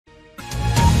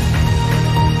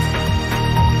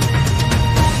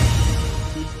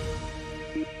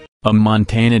A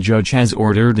Montana judge has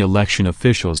ordered election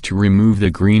officials to remove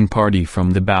the Green Party from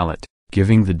the ballot,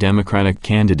 giving the Democratic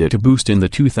candidate a boost in the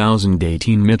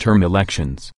 2018 midterm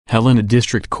elections. Helena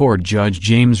District Court Judge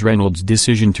James Reynolds'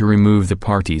 decision to remove the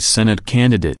party's Senate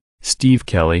candidate, Steve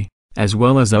Kelly, as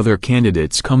well as other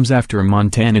candidates comes after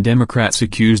Montana Democrats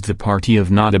accused the party of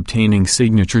not obtaining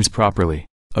signatures properly.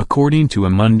 According to a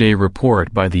Monday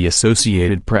report by the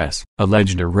Associated Press,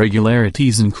 alleged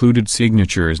irregularities included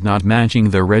signatures not matching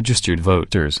the registered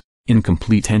voters,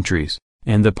 incomplete entries,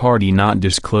 and the party not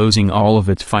disclosing all of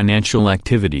its financial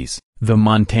activities. The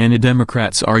Montana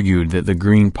Democrats argued that the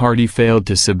Green Party failed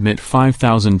to submit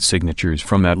 5,000 signatures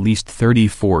from at least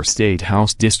 34 state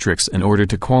house districts in order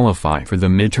to qualify for the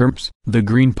midterms. The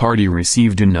Green Party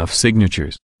received enough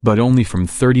signatures, but only from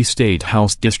 30 state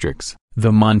house districts.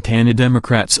 The Montana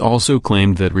Democrats also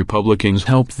claimed that Republicans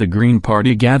helped the Green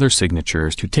Party gather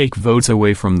signatures to take votes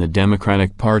away from the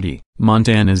Democratic Party.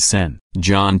 Montana's Sen.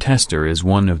 Jon Tester is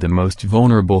one of the most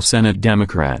vulnerable Senate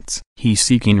Democrats. He's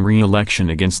seeking re-election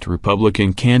against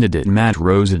Republican candidate Matt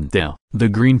Rosendale. The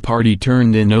Green Party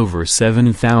turned in over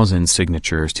 7,000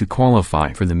 signatures to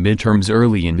qualify for the midterms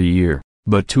early in the year,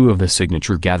 but two of the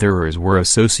signature gatherers were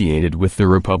associated with the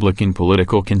Republican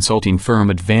political consulting firm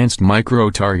Advanced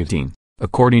Micro-Targeting.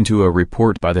 According to a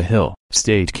report by The Hill,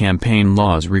 state campaign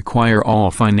laws require all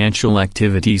financial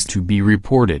activities to be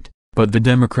reported, but the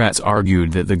Democrats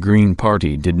argued that the Green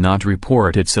Party did not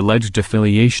report its alleged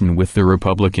affiliation with the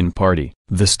Republican Party.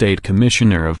 The State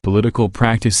Commissioner of Political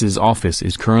Practices office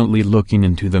is currently looking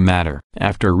into the matter.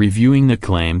 After reviewing the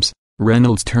claims,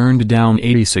 Reynolds turned down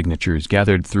 80 signatures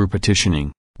gathered through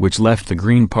petitioning, which left the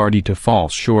Green Party to fall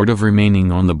short of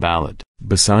remaining on the ballot.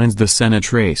 Besides the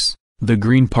Senate race, the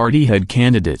Green Party had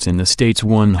candidates in the state's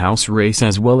one House race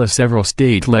as well as several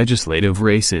state legislative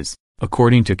races,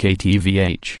 according to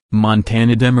KTVH.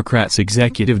 Montana Democrats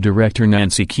Executive Director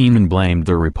Nancy Keenan blamed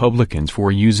the Republicans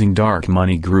for using dark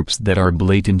money groups that are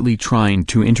blatantly trying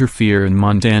to interfere in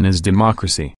Montana's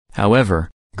democracy.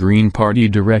 However, Green Party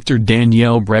Director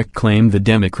Danielle Breck claimed the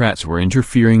Democrats were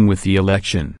interfering with the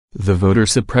election. The voter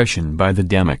suppression by the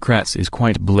Democrats is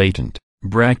quite blatant,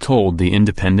 Breck told the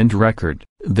Independent Record.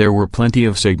 There were plenty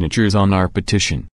of signatures on our petition.